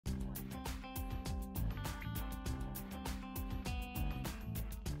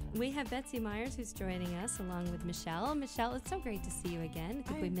We have Betsy Myers who's joining us along with Michele. Michele, it's so great to see you again. I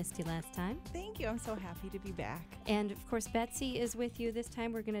think we missed you last time. Thank you. I'm so happy to be back. And, of course, Betsy is with you. This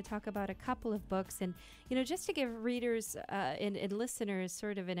time we're going to talk about a couple of books. And, just to give readers and listeners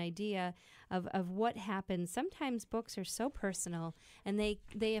sort of an idea of what happens, sometimes books are so personal and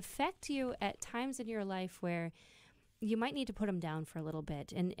they affect you at times in your life where you might need to put them down for a little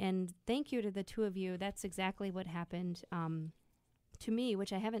bit. And thank you to the two of you. That's exactly what happened to me,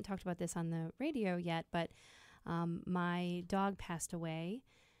 which I haven't talked about this on the radio yet, but my dog passed away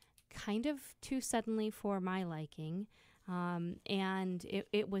kind of too suddenly for my liking. And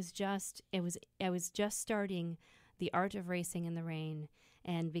I was just starting The Art of Racing in the Rain.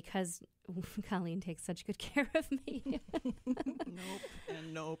 And because Colleen takes such good care of me. Nope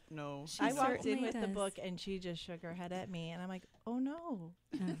and nope, no. I walked in with the book and she just shook her head at me and I'm like, oh no.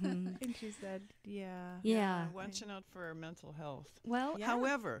 Mm-hmm. And she said, yeah. Watching out for our mental health. Well,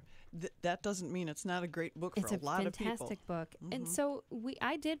 however, that doesn't mean it's not a great book for a lot of people. It's a fantastic book. Mm-hmm. And so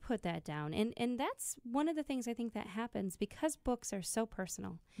I did put that down. And that's one of the things I think that happens because books are so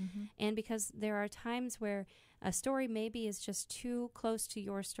personal. Mm-hmm. And because there are times where a story maybe is just too close to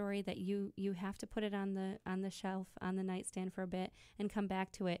your story that you have to put it on the shelf, on the nightstand for a bit and come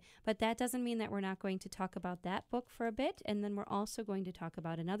back to it. But that doesn't mean that we're not going to talk about that book for a bit. And then we're also going to talk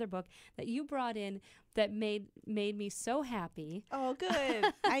about another book that you brought in that made me so happy. Oh,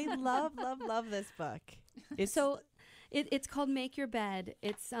 good. I love this book. It's called Make Your Bed.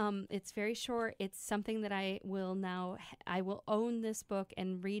 It's very short. It's something that I will own this book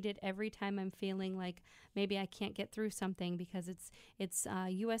and read it every time I'm feeling like maybe I can't get through something, because it's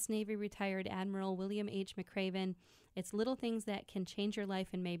U.S. Navy retired Admiral William H. McRaven. It's little things that can change your life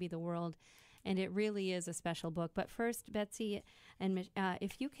and maybe the world. And it really is a special book. But first, Betsy, and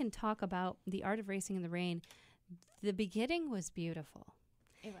if you can talk about The Art of Racing in the Rain, the beginning was beautiful.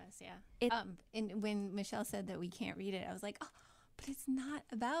 It was, yeah. And when Michele said that we can't read it, I was like, oh, but it's not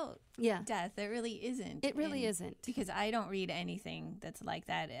about death. It really isn't. It really isn't. Because I don't read anything that's like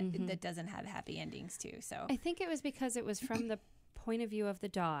that, that doesn't have happy endings too. So I think it was because it was from the point of view of the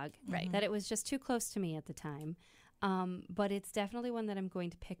dog, right? That it was just too close to me at the time. But it's definitely one that I'm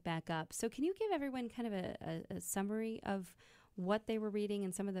going to pick back up. So can you give everyone kind of a summary of what they were reading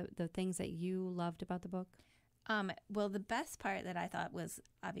and some of the things that you loved about the book? Well, the best part that I thought was,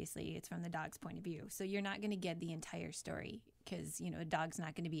 obviously, it's from the dog's point of view. So you're not going to get the entire story because, a dog's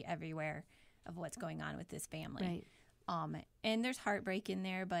not going to be everywhere of what's going on with this family. Right. And there's heartbreak in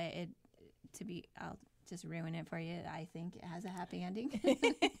there, but I'll just ruin it for you. I think it has a happy ending.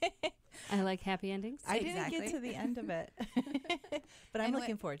 I like happy endings. I didn't get to the end of it, but I'm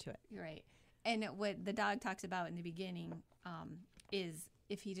looking forward to it. You're right. And what the dog talks about in the beginning is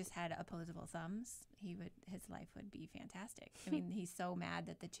if he just had opposable thumbs, his life would be fantastic. I mean, he's so mad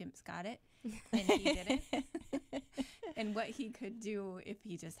that the chimps got it and he didn't, and what he could do if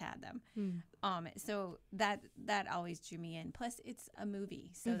he just had them. So that always drew me in. Plus, it's a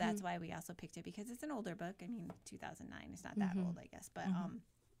movie, so that's why we also picked it, because it's an older book. I mean, 2009. It's not that old, I guess, but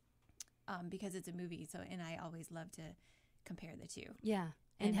because it's a movie. So, and I always love to compare the two. Yeah.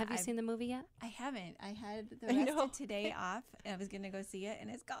 And have you seen the movie yet? I haven't. I had the rest of today off, and I was going to go see it, and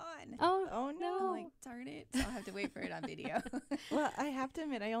it's gone. Oh no. I'm like, darn it. So I'll have to wait for it on video. Well, I have to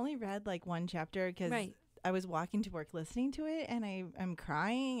admit, I only read like one chapter because I was walking to work listening to it, and I'm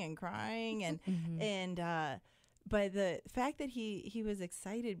crying and but the fact that he was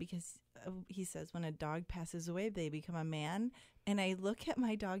excited because he says when a dog passes away, they become a man. And I look at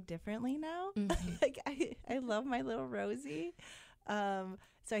my dog differently now. Like I love my little Rosie.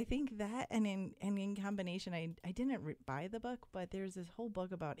 So I think that, and in combination, I didn't buy the book, but there's this whole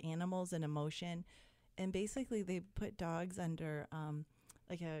book about animals and emotion. And basically they put dogs under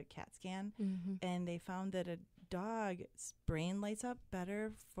like a CAT scan, and they found that a dog's brain lights up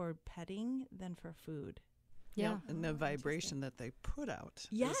better for petting than for food. Yeah. And the vibration that they put out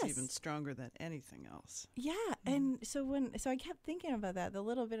is even stronger than anything else. Yeah. And so I kept thinking about that. The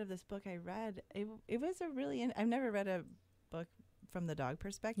little bit of this book I read, it was a really, I've never read a book from the dog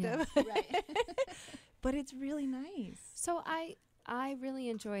perspective. Yeah. Right. But it's really nice. So I really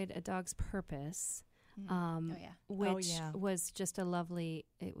enjoyed A Dog's Purpose. Which was just a lovely.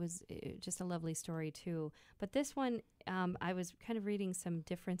 It was just a lovely story too. But this one, I was kind of reading some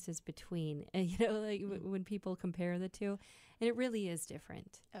differences between, like when people compare the two, and it really is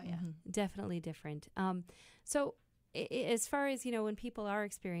different. Oh yeah, definitely different. So as far as when people are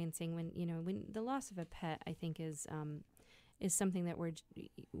experiencing when the loss of a pet, I think is something that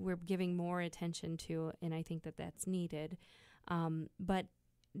we're giving more attention to, and I think that that's needed. But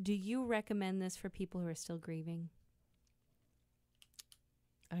do you recommend this for people who are still grieving?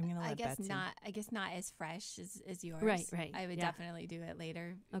 I'm gonna let I guess Betsy. not. I guess not as fresh as yours. Right. I would Yeah. definitely do it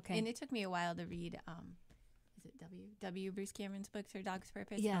later. Okay. And it took me a while to read. Is it W. Bruce Cameron's books, Her Dog's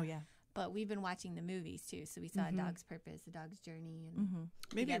Purpose? Yeah. Oh yeah. But we've been watching the movies too, so we saw A Dog's Purpose, A Dog's Journey, and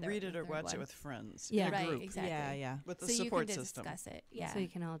Maybe together read with it or the watch third it one. with friends. Yeah. In a Right, group exactly. Yeah. with the So you support can system. discuss it. Yeah. So you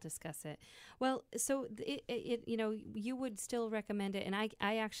can all discuss it. Well, so it you would still recommend it, and I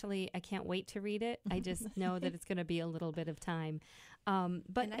can't wait to read it. I just know that it's going to be a little bit of time.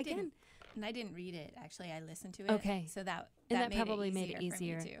 But And I didn't read it. Actually, I listened to it. Okay. So that that probably made it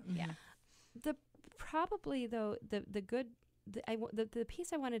easier. for me too. Yeah. the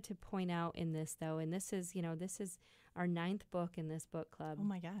piece I wanted to point out in this, though, and this is our 9th book in this book club. Oh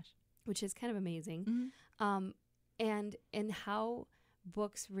my gosh. Which is kind of amazing. Mm-hmm. And how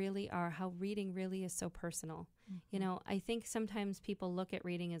books really are, how reading really is so personal. Mm-hmm. I think sometimes people look at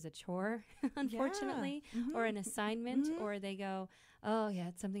reading as a chore, unfortunately, or an assignment, or they go, oh, yeah,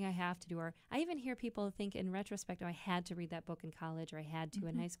 it's something I have to do. Or I even hear people think in retrospect, oh, I had to read that book in college, or I had to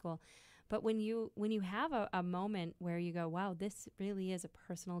in high school. But when you have a moment where you go, wow, this really is a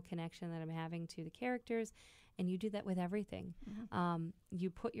personal connection that I'm having to the characters, and you do that with everything. You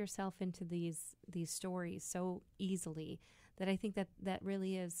put yourself into these stories so easily that I think that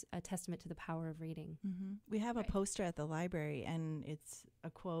really is a testament to the power of reading. We have a poster at the library, and it's a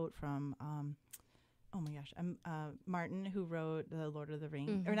quote from, oh my gosh, Martin, who wrote the Lord of the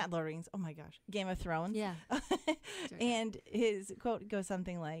Rings, or not Lord of the Rings, oh my gosh, Game of Thrones. Yeah. And his quote goes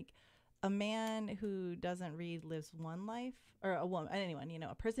something like, a man who doesn't read lives one life, or a woman, anyone,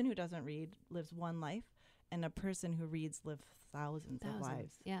 a person who doesn't read lives one life, and a person who reads lives thousands of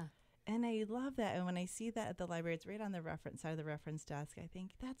lives. Yeah. And I love that. And when I see that at the library, it's right on the reference side of the reference desk. I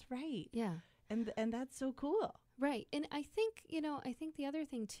think that's right. Yeah. And that's so cool. Right. And I think the other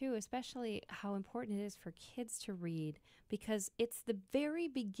thing too, especially how important it is for kids to read, because it's the very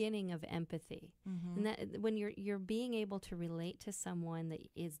beginning of empathy. And that when you're being able to relate to someone that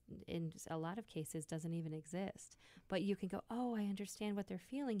is in a lot of cases doesn't even exist, but you can go, oh, I understand what they're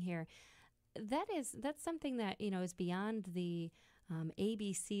feeling here. That's something that, is beyond the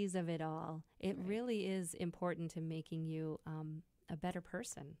ABCs of it all. It really is important to making you a better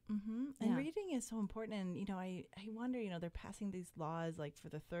person. And reading is so important. And, I wonder, they're passing these laws like for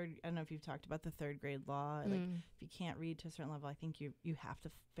the third, I don't know if you've talked about the 3rd grade law. Like if you can't read to a certain level, I think you have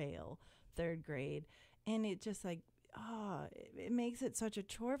to fail 3rd grade. And it just like, it makes it such a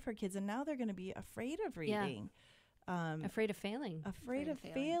chore for kids. And now they're going to be afraid of reading. Afraid of failing. Afraid of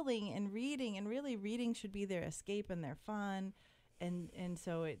failing and reading. And really reading should be their escape and their fun. And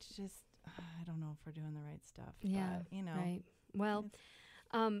so it's just, I don't know if we're doing the right stuff. Yeah, but, right. Well,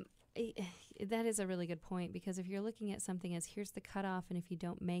 that is a really good point, because if you're looking at something as here's the cutoff, and if you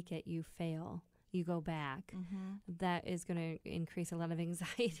don't make it, you fail, you go back, that is going to increase a lot of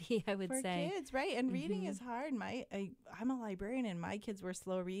anxiety, I would say. For kids, right? And reading is hard. I'm a librarian, and my kids were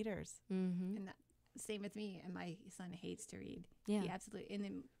slow readers. And same with me. And my son hates to read. Yeah. He absolutely. And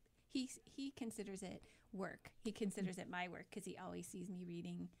then he considers it work. He considers it my work because he always sees me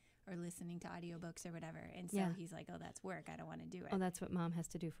reading or listening to audiobooks or whatever. And so he's like, oh, that's work. I don't want to do it. Oh, that's what mom has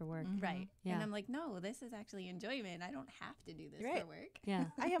to do for work. Right. Yeah. And I'm like, no, this is actually enjoyment. I don't have to do this for work. Yeah.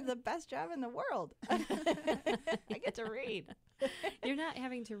 I have the best job in the world. I get to read. You're not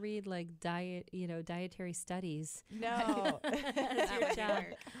having to read like dietary studies. No. That's your job.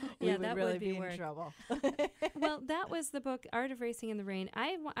 Yeah, would that really would be in work. trouble. Well, that was the book, Art of Racing in the Rain.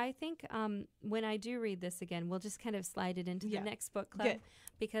 I think when I do read this again, we'll just kind of slide it into the next book club. Good.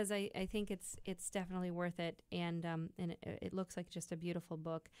 Because I think it's definitely worth it, and it looks like just a beautiful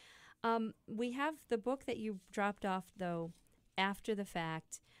book. We have the book that you dropped off, though, after the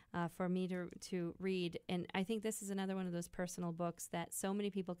fact for me to read, and I think this is another one of those personal books that so many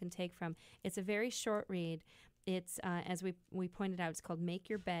people can take from. It's a very short read. It's, as we pointed out, it's called Make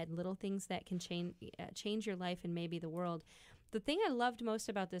Your Bed, Little Things That Can Change Your Life and Maybe the World. The thing I loved most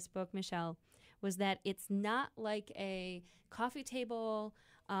about this book, Michele, was that it's not like a coffee table,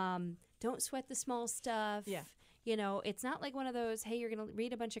 don't sweat the small stuff. Yeah. It's not like one of those, hey, you're going to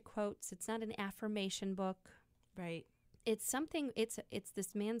read a bunch of quotes. It's not an affirmation book. Right. It's something, it's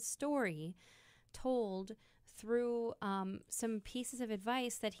this man's story told through some pieces of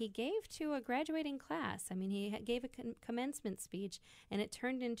advice that he gave to a graduating class. I mean, he gave a commencement speech, and it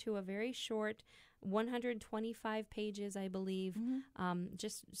turned into a very short 125 pages, I believe,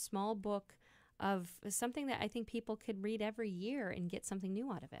 just small book of something that I think people could read every year and get something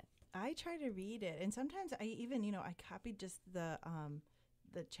new out of it. I try to read it, and sometimes I even, I copied just the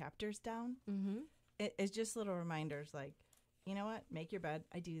chapters down. It's just little reminders like, you know what, make your bed.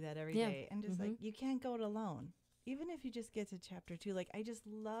 I do that every day. And just like, you can't go it alone. even if you just get to chapter 2, like I just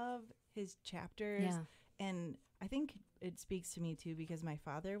love his chapters. Yeah. And I think it speaks to me too, because my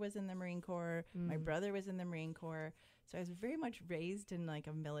father was in the Marine Corps, my brother was in the Marine Corps. So I was very much raised in like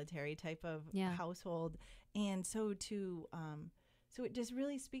a military type of household. And so so it just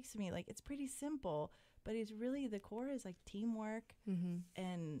really speaks to me. Like, it's pretty simple, but it's really, the core is like teamwork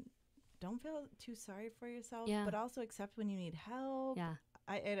and don't feel too sorry for yourself, but also accept when you need help. Yeah.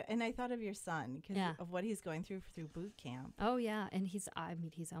 I thought of your son because of what he's going through boot camp. Oh yeah, and he's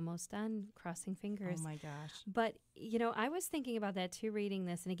almost done. Crossing fingers. Oh my gosh! But I was thinking about that too, reading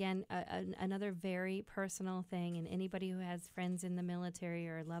this, and again, another very personal thing. And anybody who has friends in the military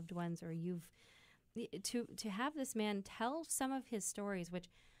or loved ones, or to have this man tell some of his stories, which,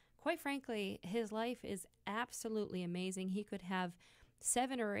 quite frankly, his life is absolutely amazing. He could have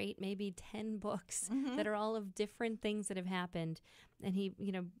 7 or 8, maybe 10 books that are all of different things that have happened. And he,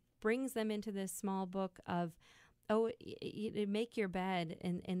 brings them into this small book of, make your bed.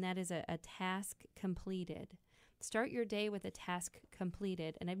 And that is a task completed. Start your day with a task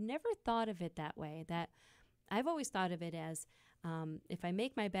completed. And I've never thought of it that way. That I've always thought of it as, if I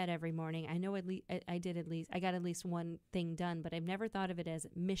make my bed every morning, I know I got at least one thing done, but I've never thought of it as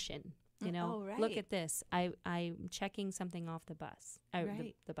mission. Look at this. I'm checking something off the bus.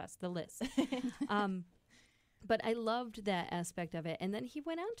 The list. But I loved that aspect of it. And then he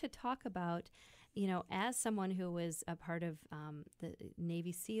went on to talk about, as someone who was a part of the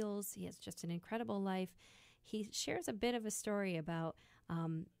Navy SEALs, he has just an incredible life. He shares a bit of a story about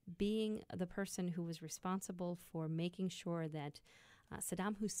being the person who was responsible for making sure that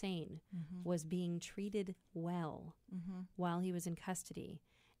Saddam Hussein was being treated well while he was in custody.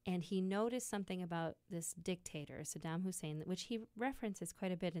 And he noticed something about this dictator, Saddam Hussein, which he references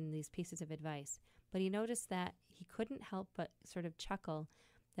quite a bit in these pieces of advice. But he noticed that he couldn't help but sort of chuckle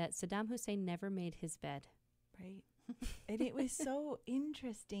that Saddam Hussein never made his bed. Right. And it was so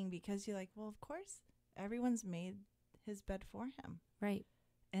interesting because you're like, well, of course, everyone's made his bed for him. Right.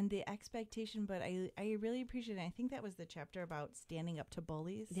 And the expectation, but I really appreciate it. I think that was the chapter about standing up to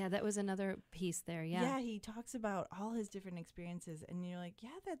bullies. Yeah, that was another piece there, yeah. Yeah, he talks about all his different experiences, and you're like, yeah,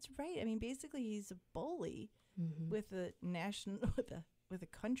 that's right. I mean, basically, he's a bully with a with a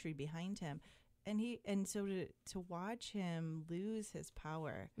country behind him. And so to watch him lose his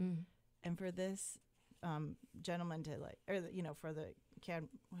power, and for this gentleman to for the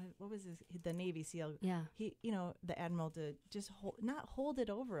what was the Navy SEAL? Yeah, he the Admiral to just not hold it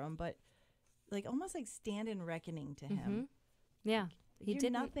over him, but like almost like stand in reckoning to him. Yeah, he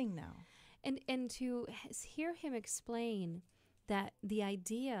did nothing now, and to hear him explain that the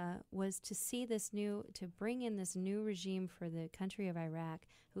idea was to see to bring in this new regime for the country of Iraq,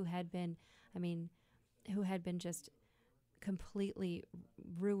 who had been just completely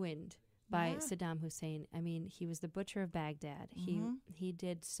ruined by Saddam Hussein. I mean, he was the butcher of Baghdad. He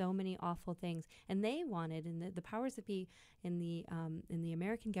did so many awful things, and they wanted, and the powers that be in the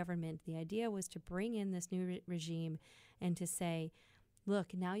American government, the idea was to bring in this new regime and to say,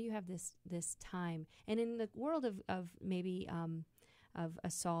 look, now you have this time. And in the world of maybe of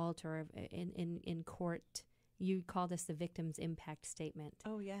assault or in court, you call this the victim's impact statement.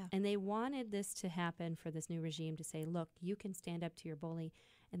 Oh, yeah. And they wanted this to happen for this new regime to say, look, you can stand up to your bully.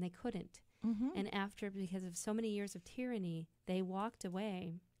 And they couldn't. And because of so many years of tyranny, they walked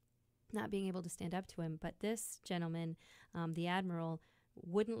away, not being able to stand up to him. But this gentleman, the Admiral,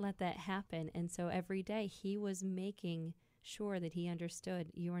 wouldn't let that happen. And so every day he was making sure that he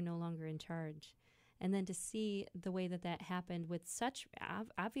understood, you are no longer in charge. And then to see the way that happened with such,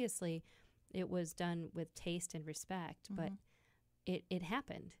 obviously, it was done with taste and respect, but it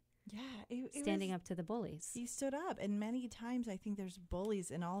happened. Yeah. Standing up to the bullies. He stood up. And many times I think there's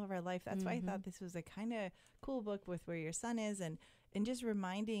bullies in all of our life. That's why I thought this was a kind of cool book with where your son is and just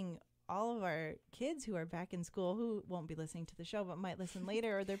reminding all of our kids who are back in school who won't be listening to the show but might listen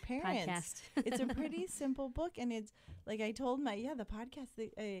later, or their parents. Podcast. It's a pretty simple book. And it's like I told the podcast,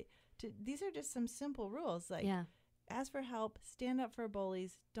 these are just some simple rules. Like, ask for help, stand up for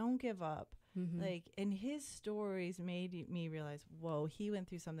bullies, don't give up. And his stories made me realize, whoa, he went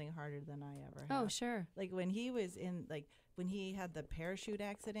through something harder than I ever have. Oh, sure. Like when he was when he had the parachute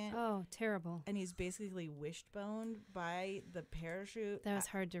accident. Oh, terrible. And he's basically wishboned by the parachute. That was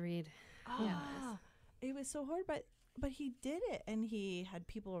hard to read. Oh, it was so hard, but he did it. And he had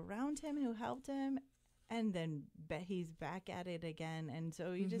people around him who helped him. and then he's back at it again. And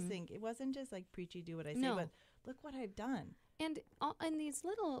so you just think it wasn't just like preachy, do what I say, but look what I've done. And these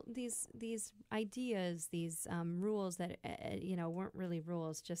little these ideas, these rules that weren't really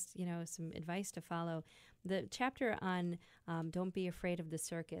rules, just some advice to follow. The chapter on don't be afraid of the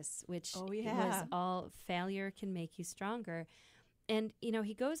circus, which was all failure can make you stronger. And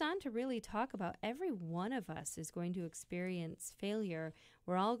he goes on to really talk about every one of us is going to experience failure.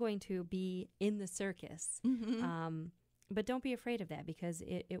 We're all going to be in the circus. But don't be afraid of that, because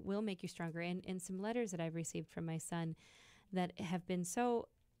it will make you stronger. And some letters that I've received from my son that have been so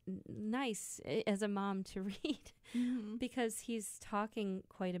nice as a mom to read, because he's talking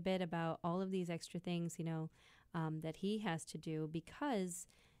quite a bit about all of these extra things, that he has to do, because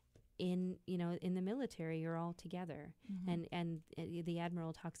in the military you're all together, and the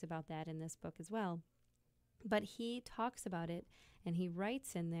Admiral talks about that in this book as well. But he talks about it, and he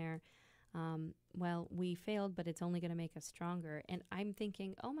writes in there, well, we failed, but it's only going to make us stronger. And I'm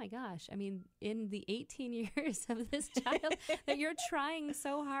thinking, oh my gosh, I mean, in the 18 years of this child, that you're trying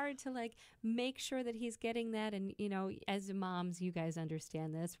so hard to like make sure that he's getting that. And, as moms, you guys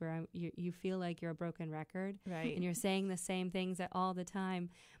understand this, where you feel like you're a broken record, right? And you're saying the same things all the time.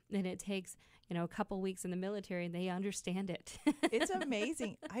 And it takes, a couple weeks in the military, and they understand it. It's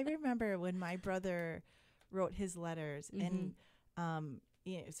amazing. I remember when my brother wrote his letters, and,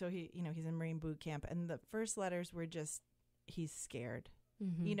 so he's in Marine boot camp, and the first letters were just, he's scared,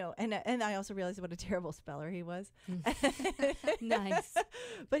 and I also realized what a terrible speller he was. Nice.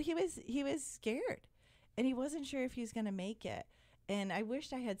 But he was scared, and he wasn't sure if he was going to make it. And I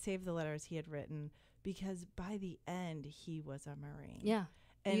wished I had saved the letters he had written, because by the end he was a Marine. Yeah.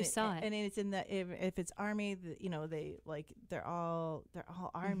 And you saw it. And it's in the, if it's Army, they're all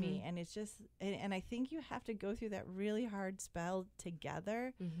Army. And it's just, and I think you have to go through that really hard spell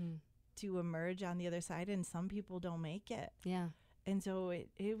together to emerge on the other side. And some people don't make it. Yeah. And so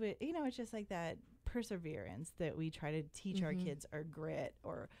it's just like that perseverance that we try to teach our kids, or grit,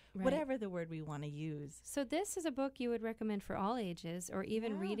 or whatever the word we want to use. So this is a book you would recommend for all ages, or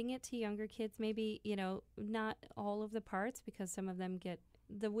even reading it to younger kids, maybe, not all of the parts, because some of them get,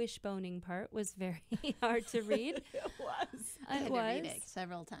 the wishboning part was very hard to read. It was. I had to read it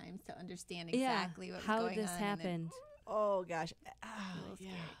several times to understand exactly what was how going on. How this happened. Oh, gosh.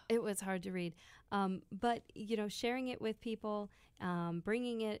 It was hard to read. But, sharing it with people,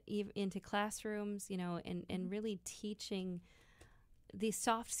 bringing it into classrooms, and really teaching these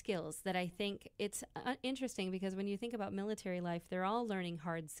soft skills that I think it's interesting, because when you think about military life, they're all learning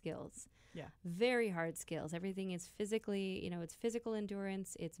hard skills. Yeah. Very hard skills. Everything is physically, it's physical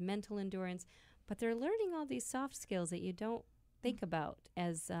endurance, it's mental endurance, but they're learning all these soft skills that you don't think about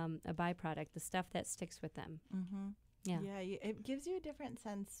as a byproduct, the stuff that sticks with them. Yeah. Yeah. It gives you a different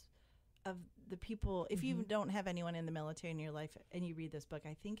sense of the people. If you don't have anyone in the military in your life and you read this book,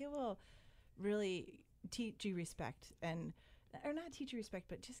 I think it will really teach you respect, or not teach you respect,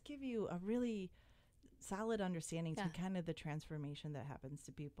 but just give you a really solid understanding to kind of the transformation that happens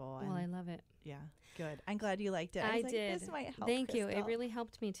to people. Well, I love it. Yeah, good. I'm glad you liked it. I did. This might help. Thank you. Christal. It really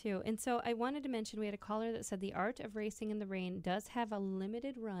helped me too. And so I wanted to mention, we had a caller that said The Art of Racing in the Rain does have a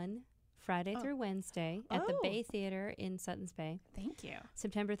limited run Friday through Wednesday at the Bay Theater in Suttons Bay. Thank you.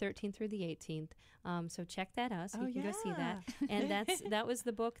 September 13th through the 18th. So check that out so you can go see that. Yeah. And that was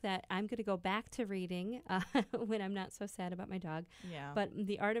the book that I'm going to go back to reading when I'm not so sad about my dog. Yeah. But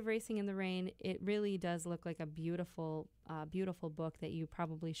The Art of Racing in the Rain, it really does look like a beautiful, beautiful book that you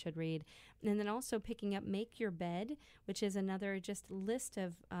probably should read. And then also picking up Make Your Bed, which is another just list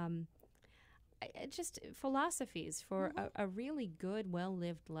of just philosophies for a really good,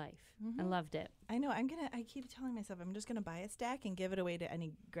 well-lived life. I loved it. I know. I keep telling myself I'm just gonna buy a stack and give it away to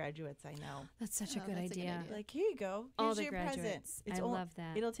any graduates I know. That's such a good idea. Like, here you go. All Here's the your graduates. present. I love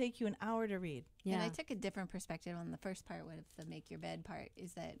that. It'll take you an hour to read. Yeah. And I took a different perspective on the first part with the make your bed part,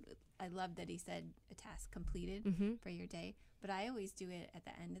 is that I love that he said a task completed for your day, but I always do it at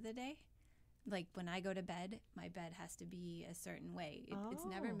the end of the day. Like when I go to bed, my bed has to be a certain way. It's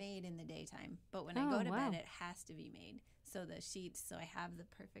never made in the daytime, but when I go to bed, it has to be made. So the sheets, so I have the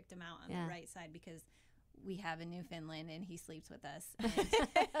perfect amount on the right side, because we have a Newfoundland and he sleeps with us. And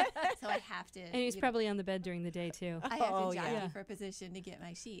so I have to. And he's probably on the bed during the day too. I have to jockey for position to get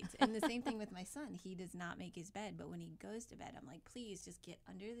my sheets. And the same thing with my son. He does not make his bed, but when he goes to bed, I'm like, please just get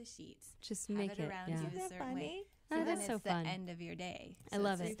under the sheets. Just have make it around you a certain way. So then that's it's so fun. the end of your day. So I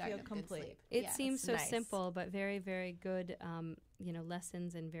love it's it. the start You of feel good complete. sleep. It Yeah. seems so nice. simple, but very, very good,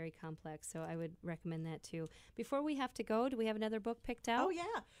 lessons and very complex. So I would recommend that too. Before we have to go, do we have another book picked out? Oh, yeah.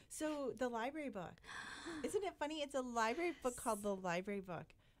 So the library book. Isn't it funny? It's a library book called The Library Book.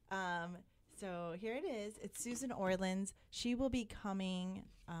 So here it is. It's Susan Orleans. She will be coming.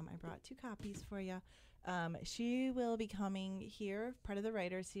 I brought 2 copies for you. She will be coming here, part of the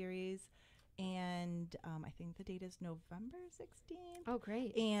writer series. And I think the date is November 16th. Oh,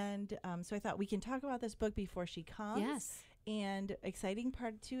 great. And so I thought we can talk about this book before she comes. Yes. And exciting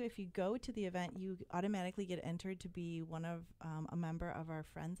part, too, if you go to the event, you automatically get entered to be one of a member of our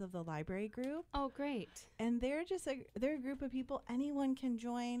Friends of the Library group. Oh, great. And they're just they're a group of people anyone can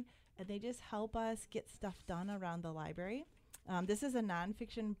join, and they just help us get stuff done around the library. This is a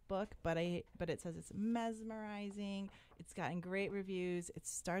nonfiction book, but it says it's mesmerizing. It's gotten great reviews. It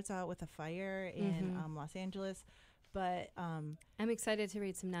starts out with a fire in Los Angeles, but I'm excited to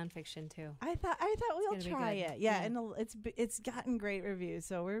read some nonfiction too. I thought we'll try it. Yeah, and it's gotten great reviews,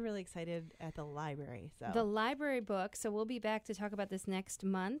 so we're really excited at the library. So the library book. So we'll be back to talk about this next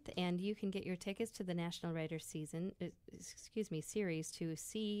month, and you can get your tickets to the National Writers series to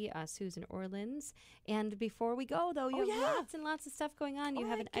see Susan Orleans. And before we go, though, you have lots and lots of stuff going on. You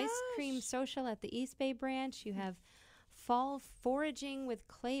have an ice cream social at the East Bay branch. You have fall foraging with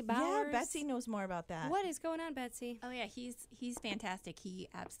Clay Bowers. Yeah, Betsy knows more about that. What is going on, Betsy? Oh yeah, he's fantastic. He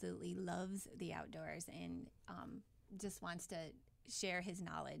absolutely loves the outdoors and just wants to share his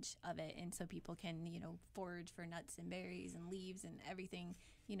knowledge of it, and so people can forage for nuts and berries and leaves and everything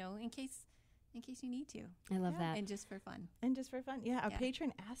in case you need to. I love that. And just for fun. Yeah, a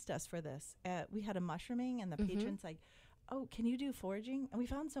patron asked us for this. We had a mushrooming, and the patron's like, oh, can you do foraging? And we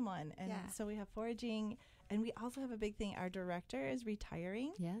found someone. And so we have foraging. And we also have a big thing. Our director is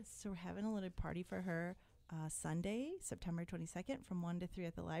retiring. Yes. So we're having a little party for her Sunday, September 22nd from 1 to 3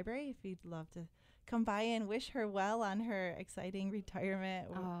 at the library. If you'd love to come by and wish her well on her exciting retirement.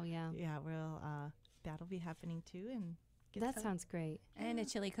 Oh, yeah. Yeah, that'll be happening too. And that sounds great. And a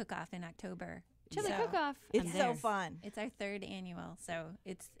chili cook-off in October. Chili cook-off. It's so fun. It's our 3rd annual. So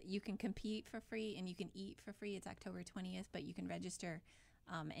you can compete for free and you can eat for free. It's October 20th, but you can register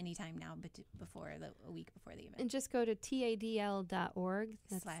anytime now, but a week before the event. And just go to tadl.org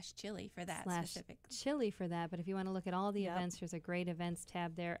 /chili for that specific. Chili for that. But if you want to look at all the events, there's a great events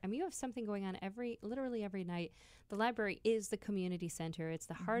tab there. I mean, you have something going on literally every night. The library is the community center. It's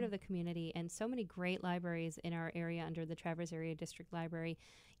the heart of the community, and so many great libraries in our area under the Traverse Area District Library.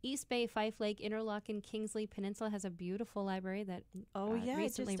 East Bay, Fife Lake, Interlochen, Kingsley Peninsula has a beautiful library that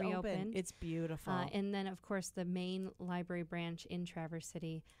recently reopened. It's beautiful. And then, of course, the main library branch in Traverse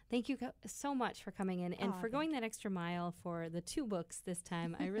City. Thank you so much for coming in and for going that extra mile for the 2 books this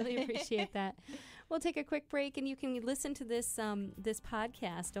time. I really appreciate that. We'll take a quick break, and you can listen to this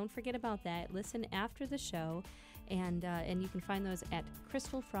podcast. Don't forget about that. Listen after the show, and you can find those at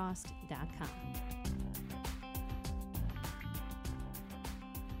crystalfrost.com.